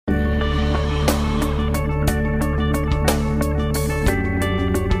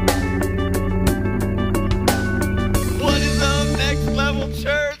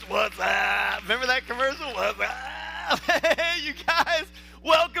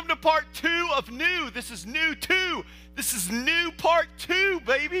part 2 of new. This is new 2. This is new part 2,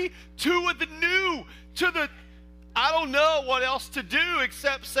 baby. 2 of the new to the, I don't know what else to do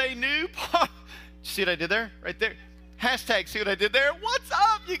except say new part. See what I did there? Right there. Hashtag see what I did there. What's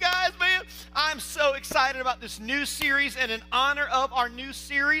up, you guys, man? I'm so excited about this new series, and in honor of our new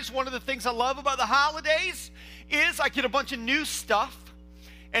series, one of the things I love about the holidays is I get a bunch of new stuff.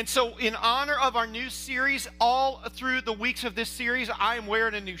 And so in honor of our new series, all through the weeks of this series, I am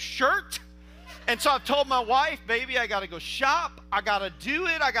wearing a new shirt. And so I've told my wife, baby, I got to go shop. I got to do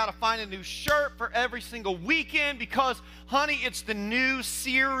it. I got to find a new shirt for every single weekend because, honey, it's the new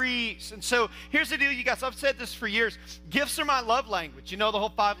series. And so here's the deal, you guys. I've said this for years. Gifts are my love language. You know the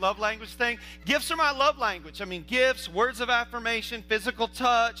whole 5 love language thing? Gifts are my love language. I mean, gifts, words of affirmation, physical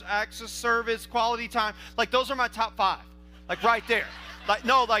touch, acts of service, quality time. Like, those are my top 5. Like, right there.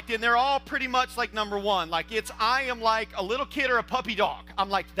 And they're all pretty much like number 1. Like, I am like a little kid or a puppy dog. I'm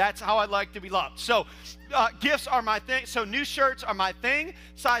like, that's how I like to be loved. So gifts are my thing. So new shirts are my thing.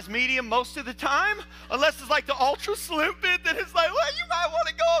 Size medium most of the time. Unless it's like the ultra slim fit that is like, well, you might want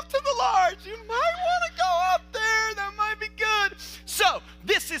to go up to the large. You might want to go up there. That might be good. So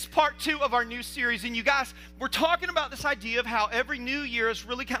this is part 2 of our new series. And you guys, we're talking about this idea of how every new year is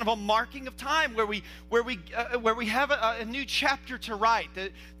really kind of a marking of time where we have a new chapter to write.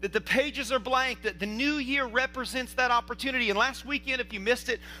 That the pages are blank. That the new year represents that opportunity. And last weekend, if you missed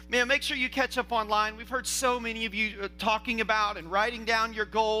it, man, make sure you catch up online. We've heard so many of you talking about and writing down your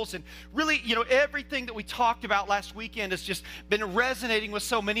goals, and really, you know, everything that we talked about last weekend has just been resonating with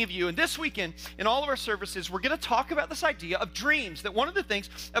so many of you. And this weekend, in all of our services, we're going to talk about this idea of dreams. That one of the things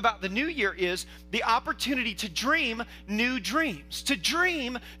about the new year is the opportunity to dream new dreams. To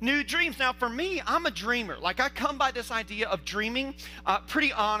dream new dreams. Now, for me, I'm a dreamer. Like, I come by this idea of dreaming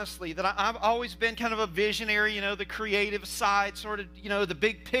pretty honestly, that I've always been kind of a visionary, you know, the creative side, sort of, you know, the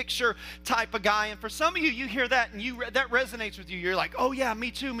big picture type of guy. And for some of you, you hear that and that resonates with you. You're like, oh yeah, me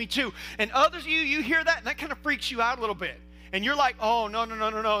too, me too. And others of you hear that and that kind of freaks you out a little bit. And you're like, oh,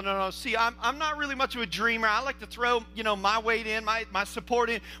 no. See, I'm not really much of a dreamer. I like to throw, you know, my weight in, my support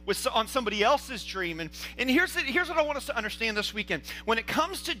in on somebody else's dream. And here's what I want us to understand this weekend. When it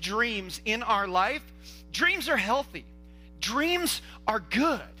comes to dreams in our life, dreams are healthy. Dreams are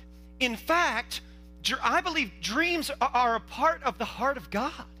good. In fact, I believe dreams are a part of the heart of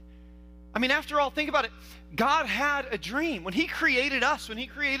God. I mean, after all, think about it. God had a dream. When he created us, when he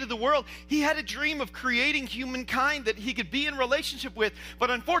created the world, he had a dream of creating humankind that he could be in relationship with. But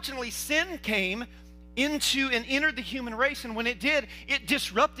unfortunately, sin came into and entered the human race. And when it did, it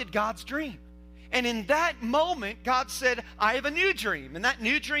disrupted God's dream. And in that moment, God said, I have a new dream. And that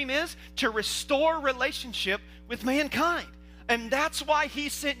new dream is to restore relationship with mankind. And that's why he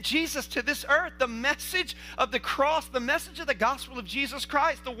sent Jesus to this earth. The message of the cross, the message of the gospel of Jesus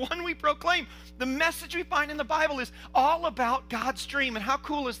Christ, the one we proclaim, the message we find in the Bible is all about God's dream. And how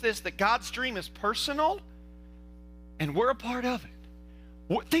cool is this, that God's dream is personal and we're a part of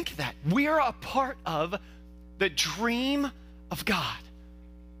it? Think of that. We are a part of the dream of God.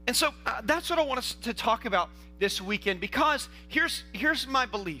 And so that's what I want us to talk about this weekend, because here's my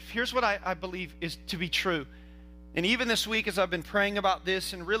belief. Here's what I believe is to be true. And even this week, as I've been praying about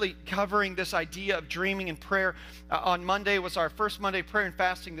this and really covering this idea of dreaming and prayer, on Monday was our first Monday prayer and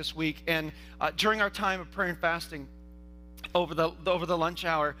fasting this week. And during our time of prayer and fasting over the lunch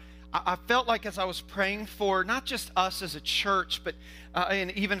hour, I felt like as I was praying for not just us as a church, but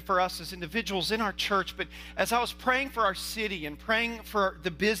and even for us as individuals in our church, but as I was praying for our city and praying for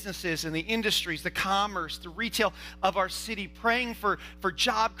the businesses and the industries, the commerce, the retail of our city, praying for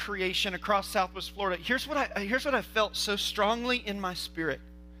job creation across Southwest Florida, here's what I felt so strongly in my spirit.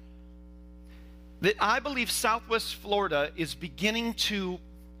 That I believe Southwest Florida is beginning to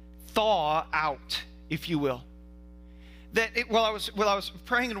thaw out, if you will. While I was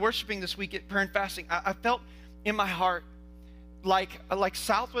praying and worshiping this week at prayer and fasting, I felt in my heart like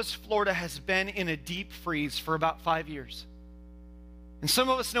Southwest Florida has been in a deep freeze for about 5 years. And some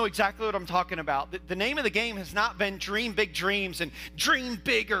of us know exactly what I'm talking about. The name of the game has not been dream big dreams and dream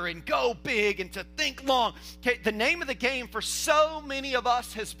bigger and go big and to think long. Okay, the name of the game for so many of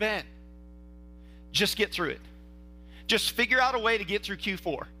us has been just get through it. Just figure out a way to get through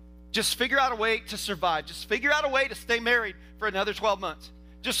Q4. Just figure out a way to survive. Just figure out a way to stay married for another 12 months.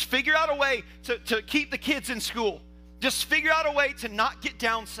 Just figure out a way to keep the kids in school. Just figure out a way to not get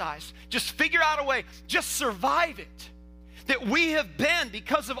downsized. Just figure out a way. Just survive it. That we have been,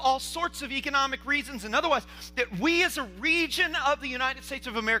 because of all sorts of economic reasons and otherwise, that we as a region of the United States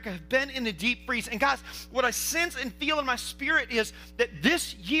of America have been in a deep freeze. And guys, what I sense and feel in my spirit is that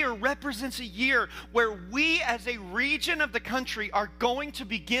this year represents a year where we as a region of the country are going to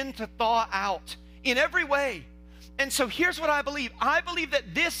begin to thaw out in every way. And so here's what I believe. I believe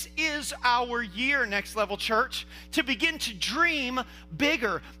that this is our year, Next Level Church, to begin to dream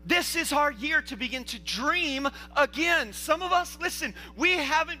bigger. This is our year to begin to dream again. Some of us, listen, we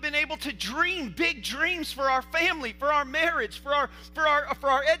haven't been able to dream big dreams for our family, for our marriage, for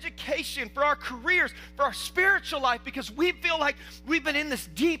our education, for our careers, for our spiritual life, because we feel like we've been in this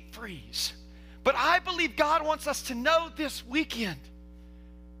deep freeze. But I believe God wants us to know this weekend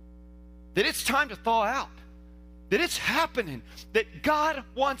that it's time to thaw out. That it's happening, that God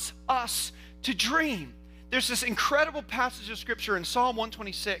wants us to dream. There's this incredible passage of scripture in Psalm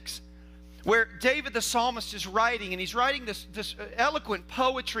 126 where David the psalmist is writing, and he's writing this eloquent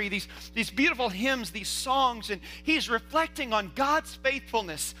poetry, these beautiful hymns, these songs, and he's reflecting on God's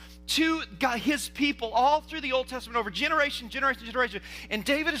faithfulness to God, his people all through the Old Testament over generation. And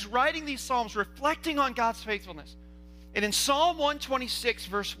David is writing these psalms reflecting on God's faithfulness. And in Psalm 126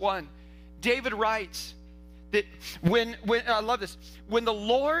 verse 1, David writes, that when I love this, when the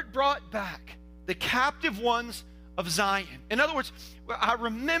Lord brought back the captive ones of Zion. In other words, I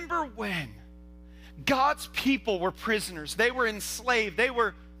remember when God's people were prisoners. They were enslaved. They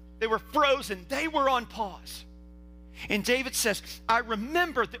were frozen. They were on pause. And David says, I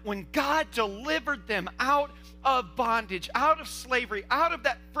remember that when God delivered them out of bondage, out of slavery, out of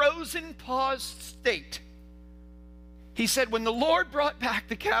that frozen, paused state. He said, when the Lord brought back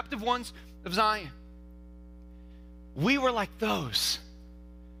the captive ones of Zion, we were like those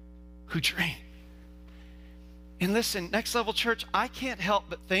who dream. And listen, Next Level Church, I can't help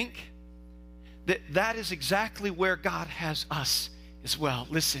but think that that is exactly where God has us as well.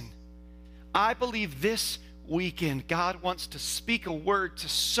 Listen, I believe this weekend God wants to speak a word to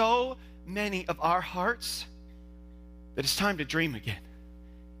so many of our hearts that it's time to dream again.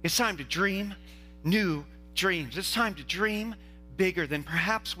 It's time to dream new dreams. It's time to dream bigger than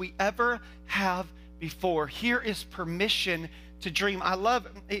perhaps we ever have before. Here is permission to dream. I love,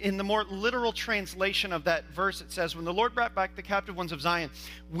 in the more literal translation of that verse, it says, when the Lord brought back the captive ones of Zion,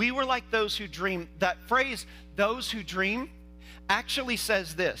 we were like those who dream. That phrase, those who dream, actually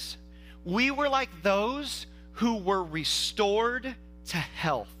says this: we were like those who were restored to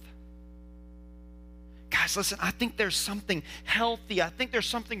health. Guys, listen, I think there's something healthy. I think there's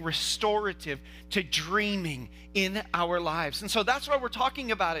something restorative to dreaming in our lives. And so that's why we're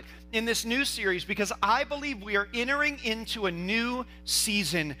talking about it in this new series, because I believe we are entering into a new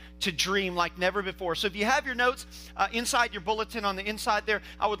season to dream like never before. So if you have your notes inside your bulletin on the inside there,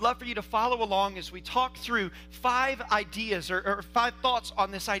 I would love for you to follow along as we talk through 5 ideas or 5 thoughts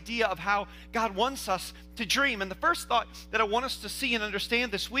on this idea of how God wants us to dream. And the first thought that I want us to see and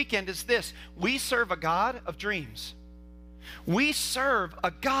understand this weekend is this: we serve a God of dreams. We serve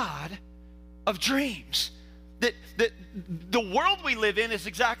a God of dreams. That the world we live in is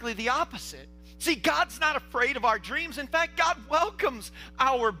exactly the opposite. See, God's not afraid of our dreams. In fact, God welcomes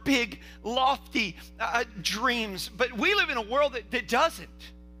our big, lofty dreams. But we live in a world that doesn't.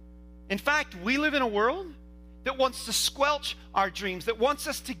 In fact, we live in a world that wants to squelch our dreams, that wants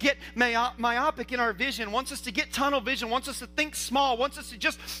us to get myopic in our vision, wants us to get tunnel vision, wants us to think small, wants us to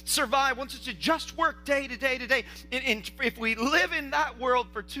just survive, wants us to just work day to day to day. And if we live in that world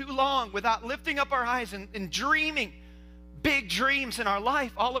for too long without lifting up our eyes and dreaming big dreams in our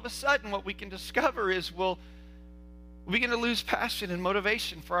life, all of a sudden what we can discover is we'll begin to lose passion and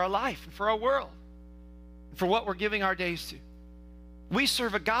motivation for our life and for our world and for what we're giving our days to. We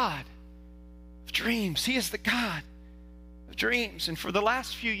serve a God of dreams. He is the God of dreams. And for the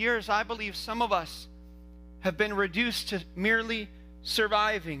last few years, I believe some of us have been reduced to merely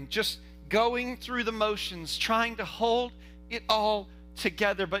surviving, just going through the motions, trying to hold it all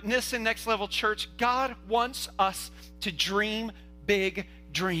together. But listen, Next Level Church, God wants us to dream big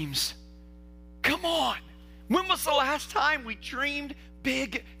dreams. Come on. When was the last time we dreamed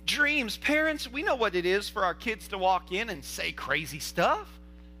big dreams? Parents, we know what it is for our kids to walk in and say crazy stuff.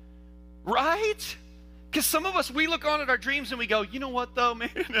 Right? Because some of us, we look on at our dreams and we go, you know what though, man?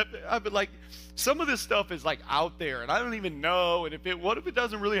 I've been like, some of this stuff is like out there and I don't even know. And what if it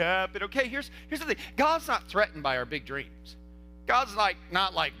doesn't really happen? Okay, here's the thing. God's not threatened by our big dreams. God's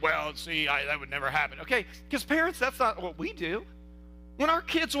not like, well, see, that would never happen. Okay, because parents, that's not what we do. When our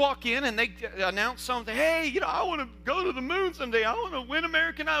kids walk in and they announce something, hey, I want to go to the moon someday. I want to win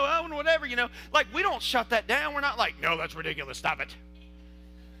American Idol. I want whatever, like we don't shut that down. We're not like, no, that's ridiculous. Stop it.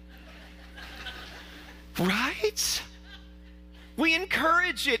 Right? We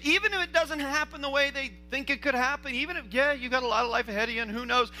encourage it, even if it doesn't happen the way they think it could happen, even if, yeah, you got a lot of life ahead of you and who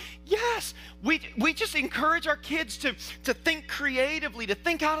knows. Yes, we just encourage our kids to think creatively, to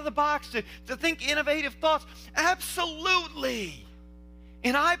think out of the box, to think innovative thoughts. Absolutely.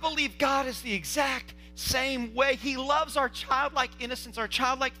 And I believe God is the exact same way. He loves our childlike innocence, our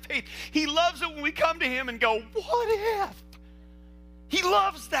childlike faith. He loves it when we come to him and go, what if? He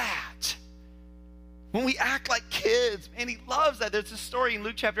loves that. When we act like kids, and he loves that. There's a story in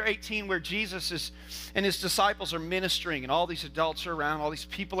Luke chapter 18 where Jesus and his disciples are ministering, and all these adults are around, all these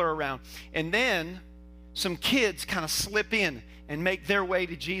people are around. And then some kids kind of slip in and make their way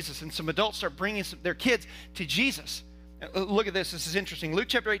to Jesus, and some adults start bringing their kids to Jesus. Look at this. This is interesting. Luke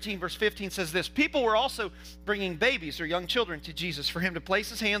chapter 18, verse 15 says this. People were also bringing babies or young children to Jesus for him to place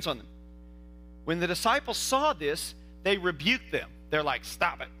his hands on them. When the disciples saw this, they rebuked them. They're like,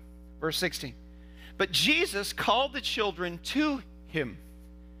 stop it. Verse 16. But Jesus called the children to him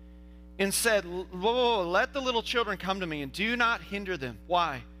and said, let the little children come to me and do not hinder them.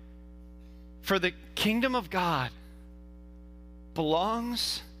 Why? For the kingdom of God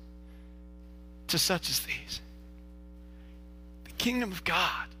belongs to such as these. The kingdom of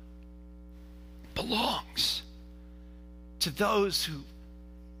God belongs to those who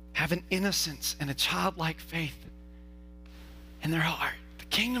have an innocence and a childlike faith in their heart. The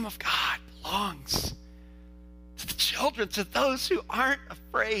kingdom of God belongs to the children, to those who aren't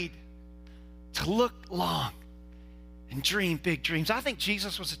afraid to look long and dream big dreams. I think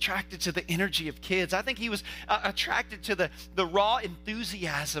Jesus was attracted to the energy of kids. I think he was attracted to the raw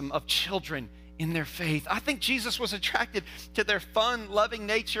enthusiasm of children in their faith. I think Jesus was attracted to their fun, loving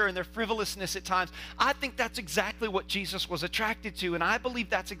nature and their frivolousness at times. I think that's exactly what Jesus was attracted to, and I believe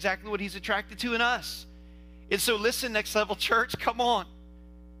that's exactly what he's attracted to in us. And so listen, Next Level Church, come on.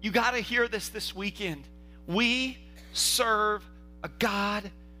 You got to hear this weekend. We serve a God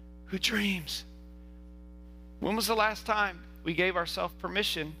who dreams. When was the last time we gave ourselves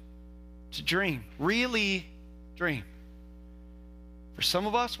permission to dream? Really dream. For some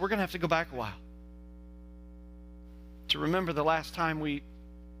of us, we're going to have to go back a while to remember the last time we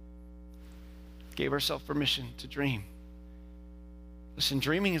gave ourselves permission to dream. Listen,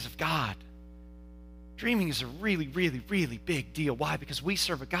 dreaming is of God. Dreaming is a really, really, really big deal. Why? Because we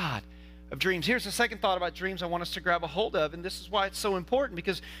serve a God of dreams. Here's the second thought about dreams I want us to grab a hold of, and this is why it's so important,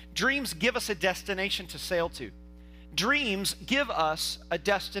 because dreams give us a destination to sail to. Dreams give us a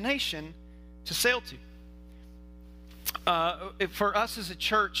destination to sail to. For us as a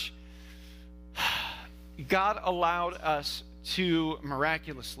church, God allowed us to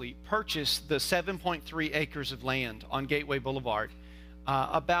miraculously purchase the 7.3 acres of land on Gateway Boulevard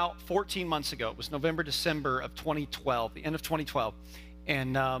about 14 months ago. It was November, December of 2012, the end of 2012.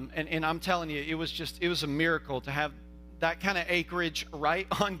 And I'm telling you, it was a miracle to have that kind of acreage right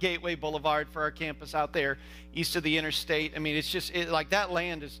on Gateway Boulevard for our campus out there east of the interstate. I mean, it's like that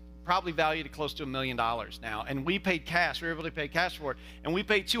land is probably valued at close to $1 million now. And we paid cash. We were able to pay cash for it. And we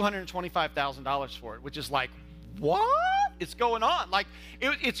paid $225,000 for it, which is like, what is going on? Like,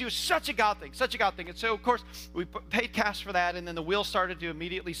 it was such a God thing, such a God thing. And so, of course, we paid cash for that, and then the wheels started to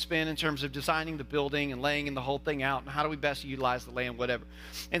immediately spin in terms of designing the building and laying the whole thing out, and how do we best utilize the land, whatever.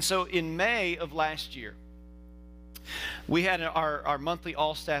 And so in May of last year, we had our monthly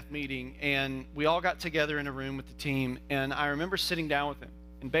all-staff meeting, and we all got together in a room with the team, and I remember sitting down with them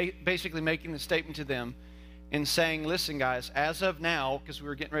and basically making the statement to them and saying, listen, guys, as of now, because we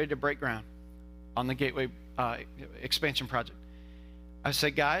were getting ready to break ground on the Gateway expansion project, I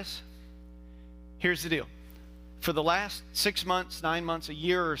said, guys, here's the deal. For the last 6 months, 9 months, a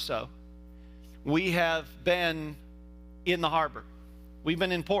year or so, we have been in the harbor. We've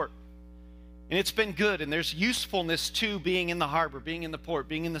been in port. And it's been good, and there's usefulness to being in the harbor, being in the port,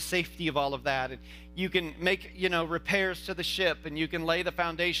 being in the safety of all of that. And you can make, repairs to the ship, and you can lay the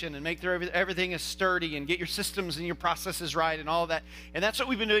foundation and make sure everything is sturdy and get your systems and your processes right and all of that. And that's what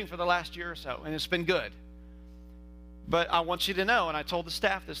we've been doing for the last year or so, and it's been good. But I want you to know, and I told the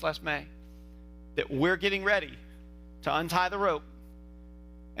staff this last May, that we're getting ready to untie the rope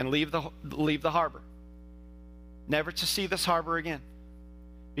and leave the harbor, never to see this harbor again.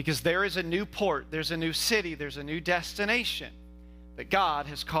 Because there is a new port, there's a new city, there's a new destination that God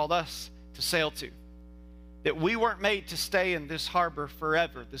has called us to sail to. That we weren't made to stay in this harbor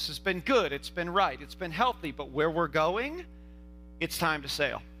forever. This has been good, it's been right, it's been healthy, but where we're going, it's time to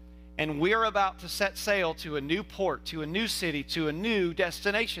sail. And we're about to set sail to a new port, to a new city, to a new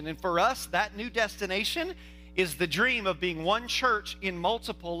destination. And for us, that new destination is the dream of being one church in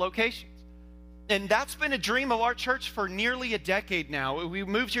multiple locations. And that's been a dream of our church for nearly a decade now. We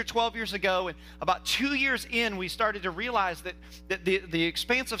moved here 12 years ago, and about 2 years in, we started to realize that the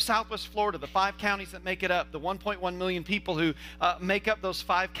expanse of Southwest Florida, the 5 counties that make it up, the 1.1 million people who make up those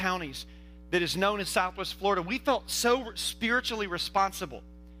 5 counties that is known as Southwest Florida, we felt so spiritually responsible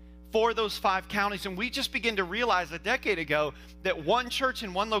for those 5 counties. And we just began to realize a decade ago that one church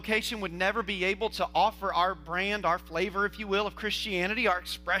in one location would never be able to offer our brand, our flavor, if you will, of Christianity, our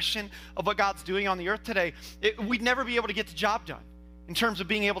expression of what God's doing on the earth today. We'd never be able to get the job done in terms of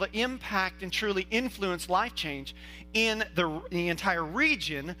being able to impact and truly influence life change in the entire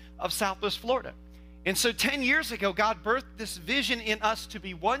region of Southwest Florida. And so 10 years ago, God birthed this vision in us to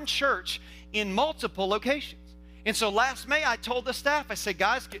be one church in multiple locations. And so last May, I told the staff, I said,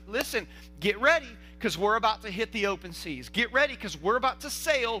 guys, listen, get ready, because we're about to hit the open seas. Get ready, because we're about to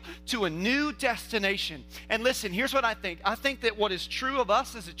sail to a new destination. And listen, here's what I think. I think that what is true of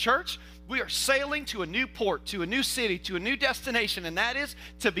us as a church, we are sailing to a new port, to a new city, to a new destination, and that is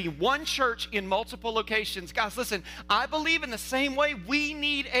to be one church in multiple locations. Guys, listen, I believe in the same way we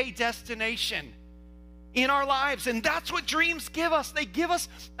need a destination in our lives, and that's what dreams give us. They give us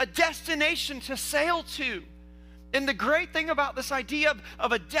a destination to sail to. And the great thing about this idea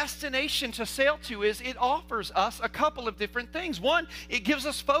of a destination to sail to is it offers us a couple of different things. One, it gives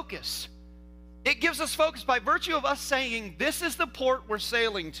us focus. It gives us focus by virtue of us saying, this is the port we're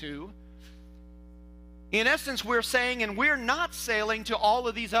sailing to. In essence, we're saying, and we're not sailing to all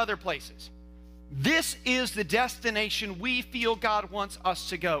of these other places. This is the destination we feel God wants us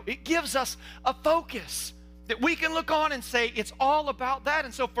to go. It gives us a focus that we can look on and say, it's all about that.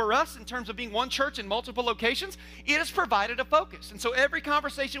 And so for us, in terms of being one church in multiple locations, it has provided a focus. And so every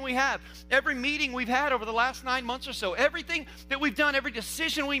conversation we have, every meeting we've had over the last 9 months or so, everything that we've done, every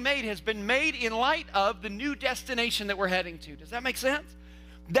decision we made has been made in light of the new destination that we're heading to. Does that make sense?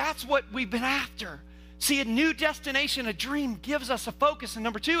 That's what we've been after. See, a new destination, a dream, gives us a focus. And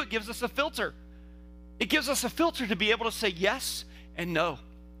number 2, it gives us a filter. It gives us a filter to be able to say yes and no.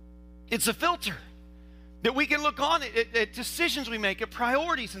 It's a filter that we can look on at decisions we make, at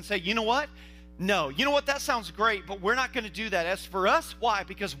priorities, and say, you know what? No. You know what? That sounds great, but we're not going to do that. As for us, why?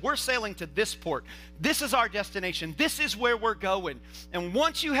 Because we're sailing to this port. This is our destination. This is where we're going. And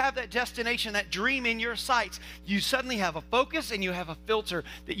once you have that destination, that dream in your sights, you suddenly have a focus and you have a filter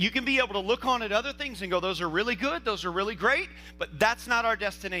that you can be able to look on at other things and go, those are really good, those are really great, but that's not our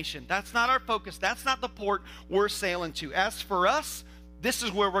destination. That's not our focus. That's not the port we're sailing to. As for us, this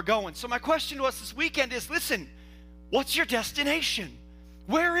is where we're going. So my question to us this weekend is, listen, what's your destination?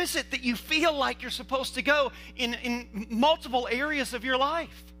 Where is it that you feel like you're supposed to go in multiple areas of your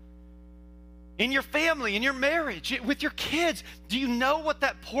life? In your family, in your marriage, with your kids. Do you know what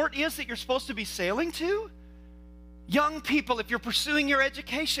that port is that you're supposed to be sailing to? Young people, if you're pursuing your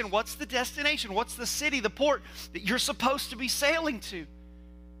education, what's the destination? What's the city, the port that you're supposed to be sailing to?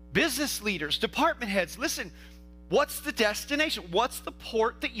 Business leaders, department heads, listen, what's the destination? What's the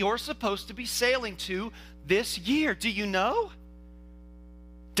port that you're supposed to be sailing to this year? Do you know?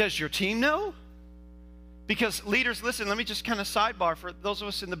 Does your team know? Because leaders, listen, let me just kind of sidebar for those of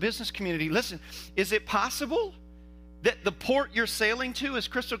us in the business community. Listen, is it possible that the port you're sailing to is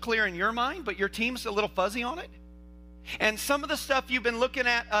crystal clear in your mind, but your team's a little fuzzy on it? And some of the stuff you've been looking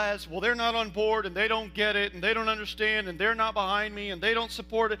at as, well, they're not on board and they don't get it and they don't understand and they're not behind me and they don't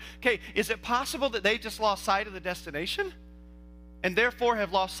support it. Okay, is it possible that they just lost sight of the destination and therefore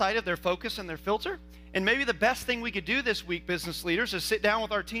have lost sight of their focus and their filter? And maybe the best thing we could do this week, business leaders, is sit down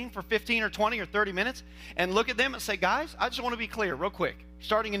with our team for 15 or 20 or 30 minutes and look at them and say, guys, I just want to be clear real quick.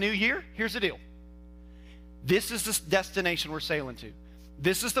 Starting a new year, here's the deal. This is the destination we're sailing to.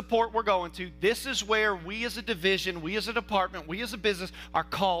 This is the port we're going to. This is where we as a division, we as a department, we as a business are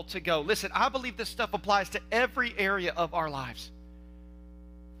called to go. Listen, I believe this stuff applies to every area of our lives.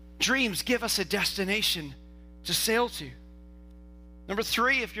 Dreams give us a destination to sail to. Number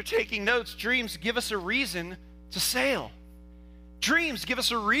 3, if you're taking notes, dreams give us a reason to sail. Dreams give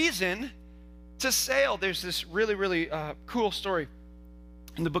us a reason to sail. There's this really cool story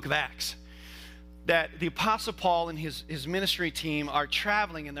in the book of Acts that the Apostle Paul and his ministry team are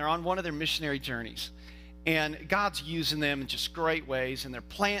traveling, and they're on one of their missionary journeys. And God's using them in just great ways, and they're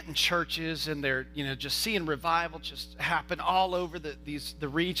planting churches, and they're just seeing revival just happen all over the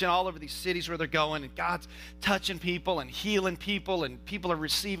region, all over these cities where they're going, and God's touching people and healing people, and people are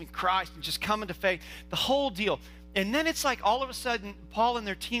receiving Christ and just coming to faith, the whole deal. And then it's like all of a sudden, Paul and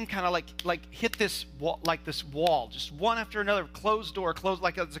their team kind of like hit this wall, just one after another, closed door,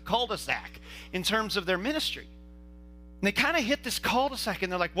 like it's a cul-de-sac in terms of their ministry. And they kind of hit this cul-de-sac,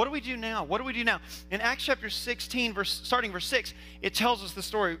 and they're like, what do we do now? What do we do now? In Acts chapter 16, starting verse 6, it tells us the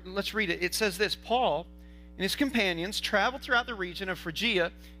story. Let's read it. It says this: Paul and his companions traveled throughout the region of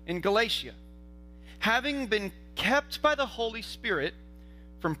Phrygia and Galatia, having been kept by the Holy Spirit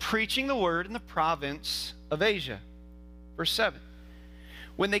from preaching the word in the province of Asia. Verse 7.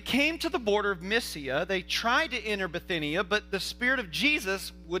 When they came to the border of Mysia, they tried to enter Bithynia, but the Spirit of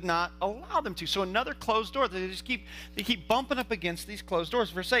Jesus would not allow them to. So another closed door. They keep bumping up against these closed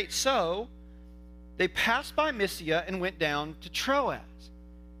doors. Verse 8, so they passed by Mysia and went down to Troas.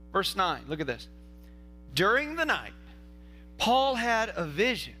 Verse 9, look at this. During the night, Paul had a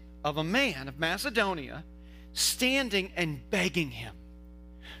vision of a man of Macedonia standing and begging him,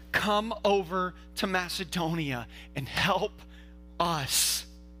 come over to Macedonia and help us.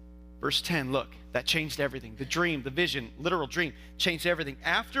 Verse 10, look, that changed everything. The dream, the vision, literal dream, changed everything.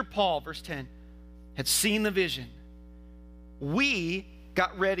 After Paul, verse 10, had seen the vision, we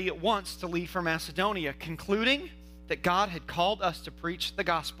got ready at once to leave for Macedonia, concluding that God had called us to preach the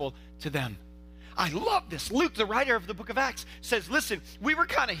gospel to them. I love this. Luke, the writer of the book of Acts, says, listen, we were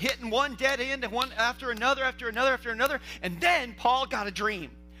kind of hitting one dead end and one after another, and then Paul got a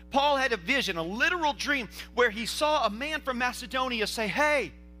dream. Paul had a vision, a literal dream, where he saw a man from Macedonia say,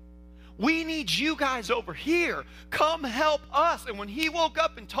 hey, we need you guys over here. Come help us. And when he woke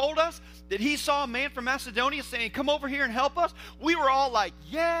up and told us that he saw a man from Macedonia saying, come over here and help us, we were all like,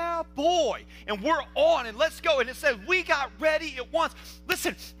 yeah, boy. And we're on, and let's go. And it says we got ready at once.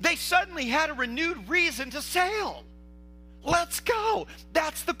 Listen, they suddenly had a renewed reason to sail. Let's go.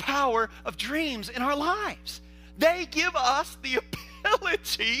 That's the power of dreams in our lives. They give us the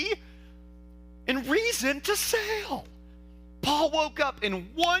ability and reason to sail. Paul woke up in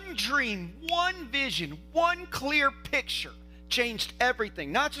one dream, one vision, one clear picture, changed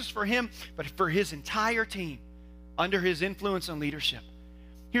everything, not just for him, but for his entire team under his influence and leadership.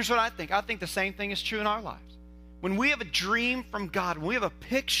 Here's what I think. I think the same thing is true in our lives. When we have a dream from God, when we have a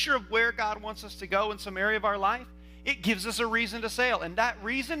picture of where God wants us to go in some area of our life, it gives us a reason to sail. And that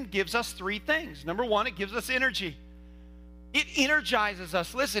reason gives us three things. Number one, it gives us energy. It energizes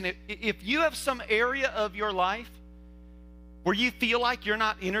us. Listen, if you have some area of your life where you feel like you're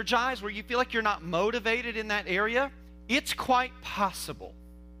not energized, where you feel like you're not motivated in that area, it's quite possible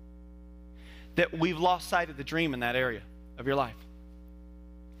that we've lost sight of the dream in that area of your life.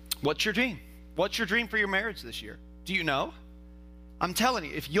 What's your dream? What's your dream for your marriage this year? Do you know? I'm telling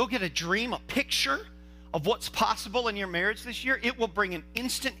you, if you'll get a dream, a picture of what's possible in your marriage this year, it will bring an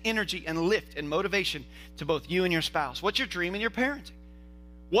instant energy and lift and motivation to both you and your spouse. What's your dream in your parenting?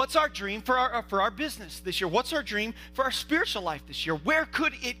 What's our dream for our business this year? What's our dream for our spiritual life this year? Where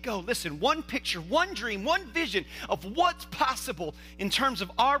could it go? Listen, one picture, one dream, one vision of what's possible in terms of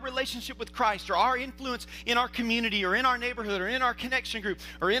our relationship with Christ or our influence in our community or in our neighborhood or in our connection group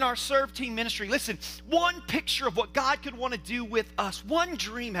or in our serve team ministry. Listen, one picture of what God could want to do with us. One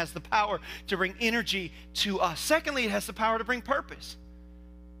dream has the power to bring energy to us. Secondly, it has the power to bring purpose.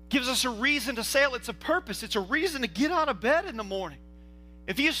 Gives us a reason to sail. It's a purpose. It's a reason to get out of bed in the morning.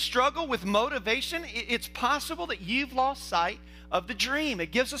 If you struggle with motivation, it's possible that you've lost sight of the dream.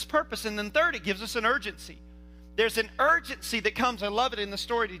 It gives us purpose. And then third, it gives us an urgency. There's an urgency that comes. I love it in the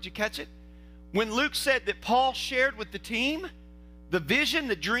story. Did you catch it? When Luke said that Paul shared with the team the vision,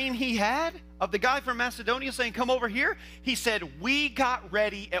 the dream he had of the guy from Macedonia saying, come over here, he said, we got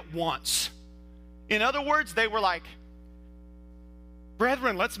ready at once. In other words, they were like,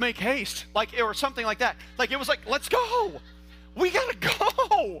 brethren, let's make haste. Or something like that. It was like, let's go. We got to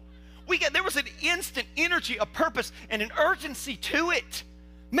go. There was an instant energy, a purpose, and an urgency to it.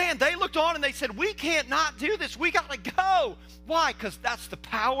 Man, they looked on and they said, we can't not do this. We got to go. Why? Because that's the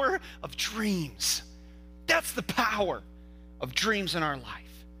power of dreams. That's the power of dreams in our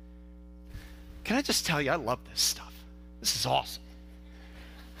life. Can I just tell you, I love this stuff. This is awesome.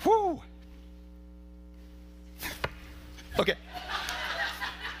 Whoo. Okay.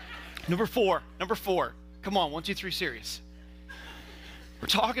 Number four. Come on, 1, 2, 3, serious. We're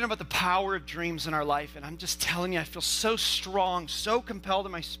talking about the power of dreams in our life, and I'm just telling you, I feel so strong, so compelled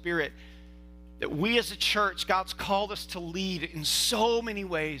in my spirit that we as a church, God's called us to lead in so many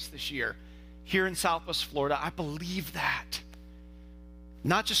ways this year here in Southwest Florida. I believe that.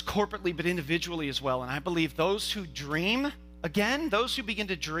 Not just corporately, but individually as well. And I believe those who dream, again, those who begin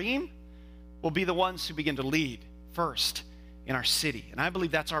to dream will be the ones who begin to lead first in our city. And I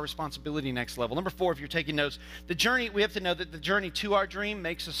believe that's our responsibility next level. Number 4, if you're taking notes, we have to know that the journey to our dream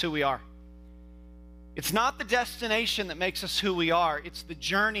makes us who we are. It's not the destination that makes us who we are. It's the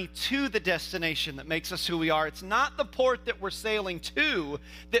journey to the destination that makes us who we are. It's not the port that we're sailing to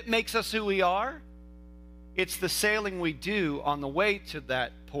that makes us who we are. It's the sailing we do on the way to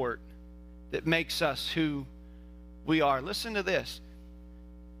that port that makes us who we are. Listen to this.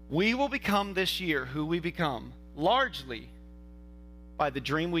 We will become this year who we become largely by the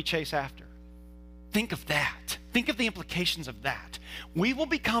dream we chase after. Think of that. Think of the implications of that. We will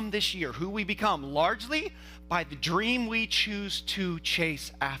become this year who we become largely by the dream we choose to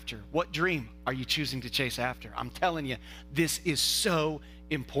chase after. What dream are you choosing to chase after? I'm telling you, this is so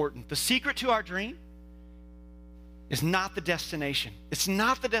important. The secret to our dream is not the destination. It's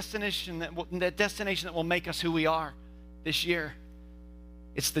not the destination that will make us who we are this year.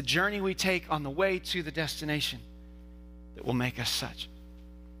 It's the journey we take on the way to the destination that will make us such.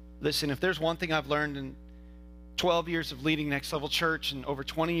 Listen, if there's one thing I've learned in 12 years of leading Next Level Church and over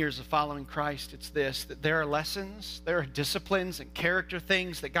 20 years of following Christ, it's this, that there are lessons, there are disciplines and character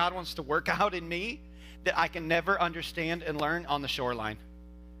things that God wants to work out in me that I can never understand and learn on the shoreline.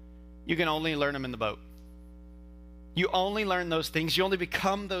 You can only learn them in the boat. You only learn those things. You only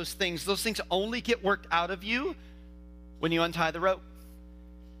become those things. Those things only get worked out of you when you untie the rope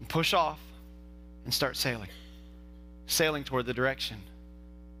and push off and start sailing. Sailing toward the direction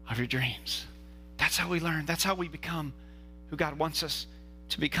of your dreams. That's how we learn. That's how we become who God wants us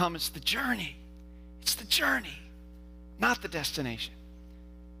to become. It's the journey. It's the journey, not the destination.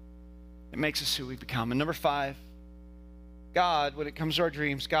 It makes us who we become. And number 5, God, when it comes to our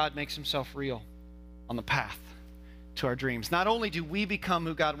dreams, God makes himself real on the path to our dreams. Not only do we become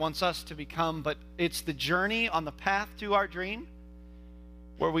who God wants us to become, but it's the journey on the path to our dream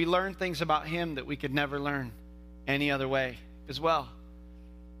where we learn things about him that we could never learn any other way as well.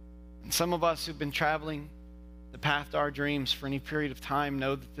 And some of us who've been traveling the path to our dreams for any period of time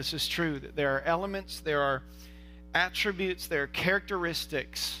know that this is true, that there are elements, there are attributes, there are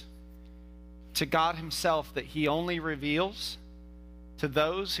characteristics to God himself that he only reveals to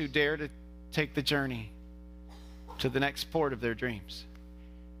those who dare to take the journey to the next port of their dreams.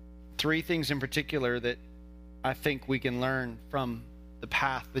 3 things in particular that I think we can learn from the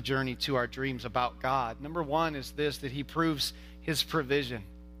path, the journey to our dreams about God. Number 1 is this, that he proves his provision.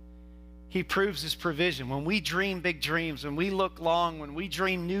 He proves his provision. When we dream big dreams, when we look long, when we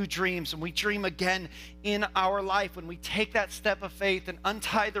dream new dreams, when we dream again in our life, when we take that step of faith and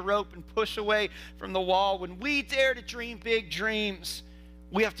untie the rope and push away from the wall, when we dare to dream big dreams,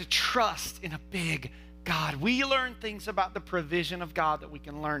 we have to trust in a big God. We learn things about the provision of God that we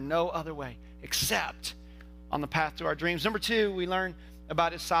can learn no other way except on the path to our dreams. Number 2, we learn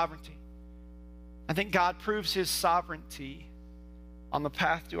about his sovereignty. I think God proves his sovereignty on the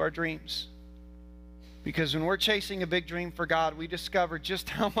path to our dreams. Because when we're chasing a big dream for God, we discover just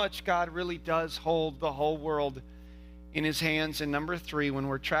how much God really does hold the whole world in his hands. And number 3, when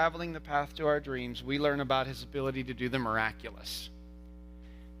we're traveling the path to our dreams, we learn about his ability to do the miraculous.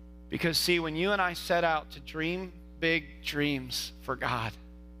 Because see, when you and I set out to dream big dreams for God,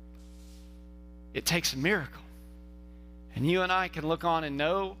 it takes a miracle. And you and I can look on and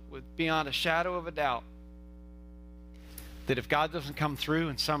know with beyond a shadow of a doubt that if God doesn't come through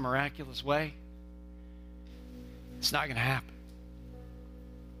in some miraculous way, it's not going to happen.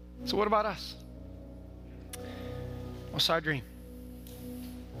 So what about us? What's our dream?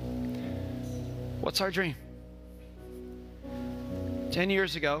 What's our dream? 10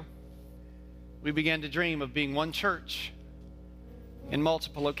 years ago, we began to dream of being one church in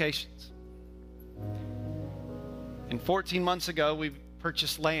multiple locations. And 14 months ago, we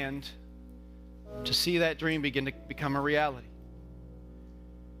purchased land to see that dream begin to become a reality.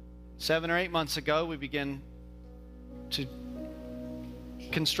 7 or 8 months ago, we began to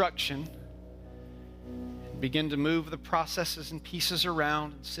construction, begin to move the processes and pieces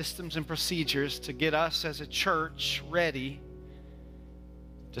around, systems and procedures to get us as a church ready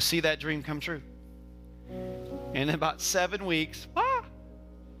to see that dream come true. In about 7 weeks,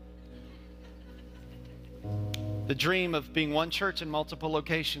 the dream of being one church in multiple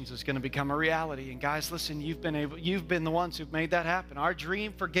locations is going to become a reality. And guys, listen, you've been the ones who've made that happen. Our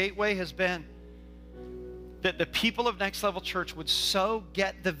dream for Gateway has been that the people of Next Level Church would so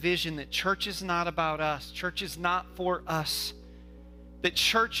get the vision that church is not about us, church is not for us, that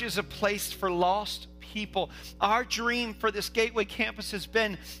church is a place for lost people. Our dream for this Gateway campus has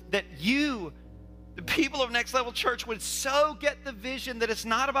been that you, the people of Next Level Church, would so get the vision that it's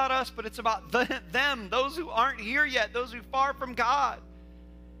not about us, but it's about them, those who aren't here yet, those who are far from God.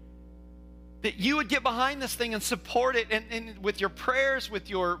 That you would get behind this thing and support it, and with your prayers, with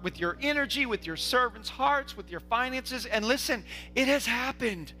your energy, with your servants' hearts, with your finances. And listen, it has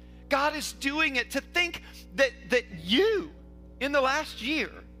happened. God is doing it. To think that you, in the last year,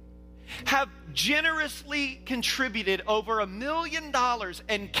 have generously contributed over $1 million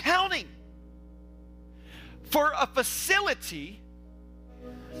and counting for a facility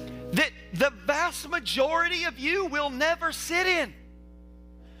that the vast majority of you will never sit in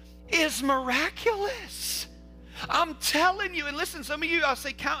is miraculous. I'm telling you, and listen, some of you, I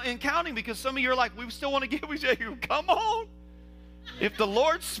say counting because some of you are like, we still want to give. We say, come on. If the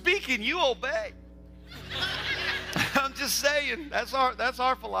Lord's speaking, you obey. I'm just saying, that's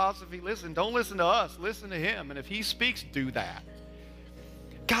our philosophy. Listen, don't listen to us. Listen to him. And if he speaks, do that.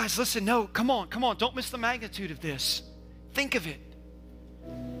 Guys, listen, no, come on. Don't miss the magnitude of this. Think of it.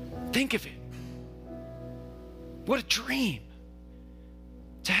 Think of it. What a dream.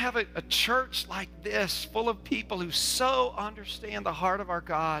 To have a church like this, full of people who so understand the heart of our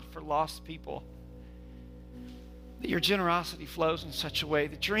God for lost people, that your generosity flows in such a way.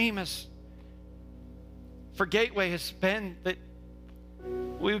 The dream for Gateway has been that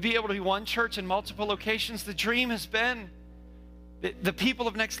we would be able to be one church in multiple locations. The dream has been that the people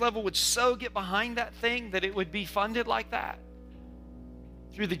of Next Level would so get behind that thing that it would be funded like that,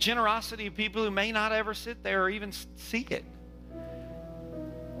 through the generosity of people who may not ever sit there or even see it.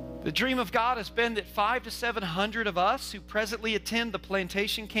 The dream of God has been that 500 to 700 of us who presently attend the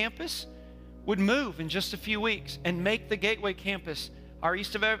Plantation campus would move in just a few weeks and make the Gateway campus, our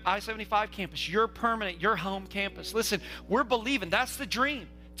east of I-75 campus, your permanent, your home campus. Listen, we're believing, that's the dream,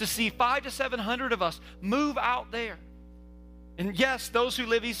 to see 500 to 700 of us move out there. And yes, those who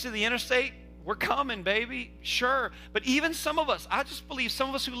live east of the interstate, we're coming, baby, sure. But even some of us, I just believe some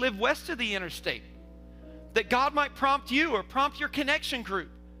of us who live west of the interstate, that God might prompt you or prompt your connection group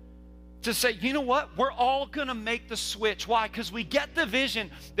to say, you know what? We're all going to make the switch. Why? Because we get the vision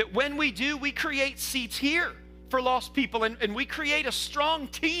that when we do, we create seats here for lost people, and we create a strong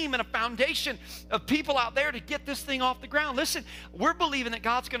team and a foundation of people out there to get this thing off the ground. Listen, we're believing that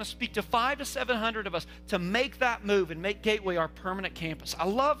God's going to speak to 500 to 700 of us to make that move and make Gateway our permanent campus. I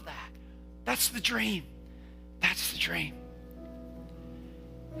love that. That's the dream. That's the dream.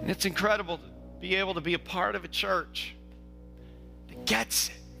 And it's incredible to be able to be a part of a church that gets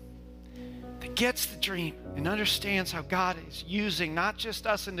it, that gets the dream and understands how God is using not just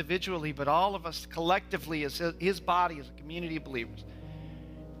us individually, but all of us collectively as his body, as a community of believers.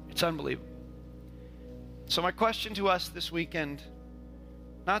 It's unbelievable. So my question to us this weekend,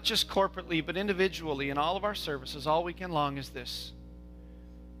 not just corporately, but individually in all of our services all weekend long, is this.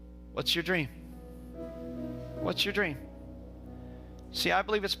 What's your dream? What's your dream? See, I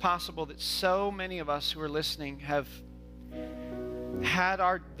believe it's possible that so many of us who are listening have had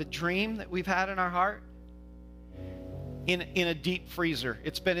the dream that we've had in our heart in a deep freezer.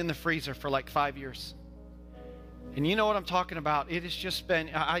 It's been in the freezer for like 5 years. And you know what I'm talking about. It has just been,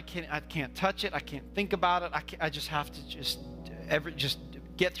 I can't touch it. I can't think about it. I just have to just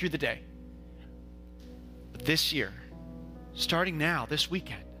get through the day. But this year, starting now, this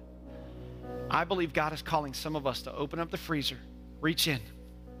weekend, I believe God is calling some of us to open up the freezer, reach in,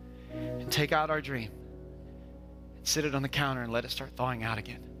 and take out our dream, and sit it on the counter and let it start thawing out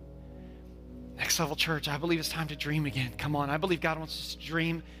again. Next Level Church, I believe it's time to dream again. Come on, I believe God wants us to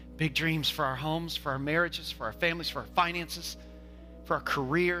dream big dreams for our homes, for our marriages, for our families, for our finances, for our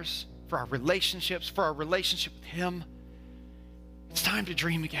careers, for our relationships, for our relationship with Him. It's time to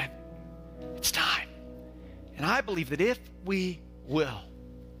dream again. It's time. And I believe that if we will,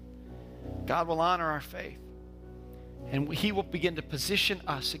 God will honor our faith. And He will begin to position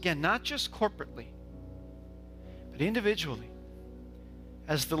us, again, not just corporately, but individually,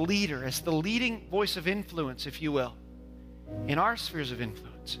 as the leader, as the leading voice of influence, if you will, in our spheres of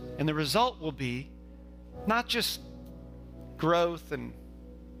influence. And the result will be not just growth and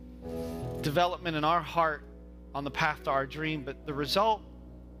development in our heart on the path to our dream, but the result,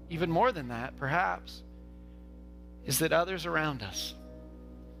 even more than that, perhaps, is that others around us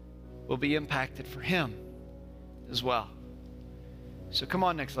will be impacted for Him as well. So come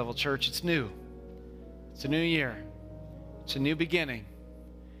on, Next Level Church. It's new. It's a new year. It's a new beginning.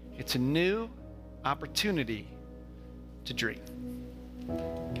 It's a new opportunity to dream.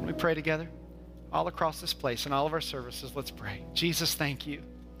 Can we pray together? All across this place and all of our services, let's pray. Jesus, thank you.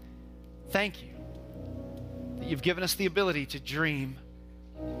 Thank you that you've given us the ability to dream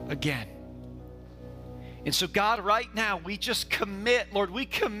again. And so, God, right now, we just commit. Lord, we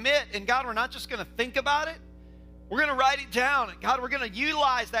commit. And God, we're not just going to think about it. We're going to write it down. And God, we're going to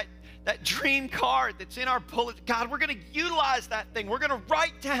utilize that dream card that's in our bullet. God, we're going to utilize that thing. We're going to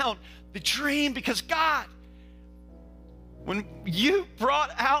write down the dream because, God, when you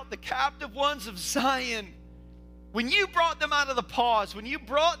brought out the captive ones of Zion, when you brought them out of the pause, when you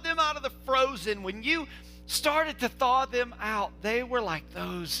brought them out of the frozen, when you started to thaw them out, they were like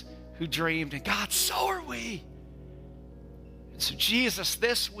those who dreamed. And God, so are we. And so Jesus,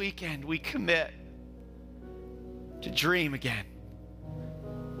 this weekend we commit to dream again.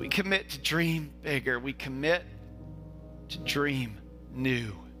 We commit to dream bigger. We commit to dream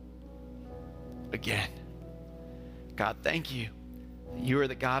new again. God, thank you that you are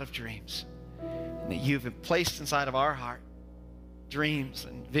the God of dreams and that you've placed inside of our heart dreams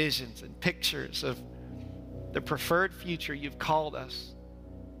and visions and pictures of the preferred future you've called us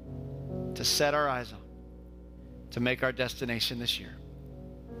to set our eyes on, to make our destination this year.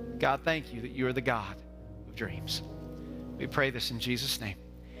 God, thank you that you are the God of dreams. We pray this in Jesus' name.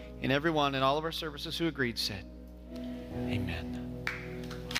 And everyone in all of our services who agreed said, amen.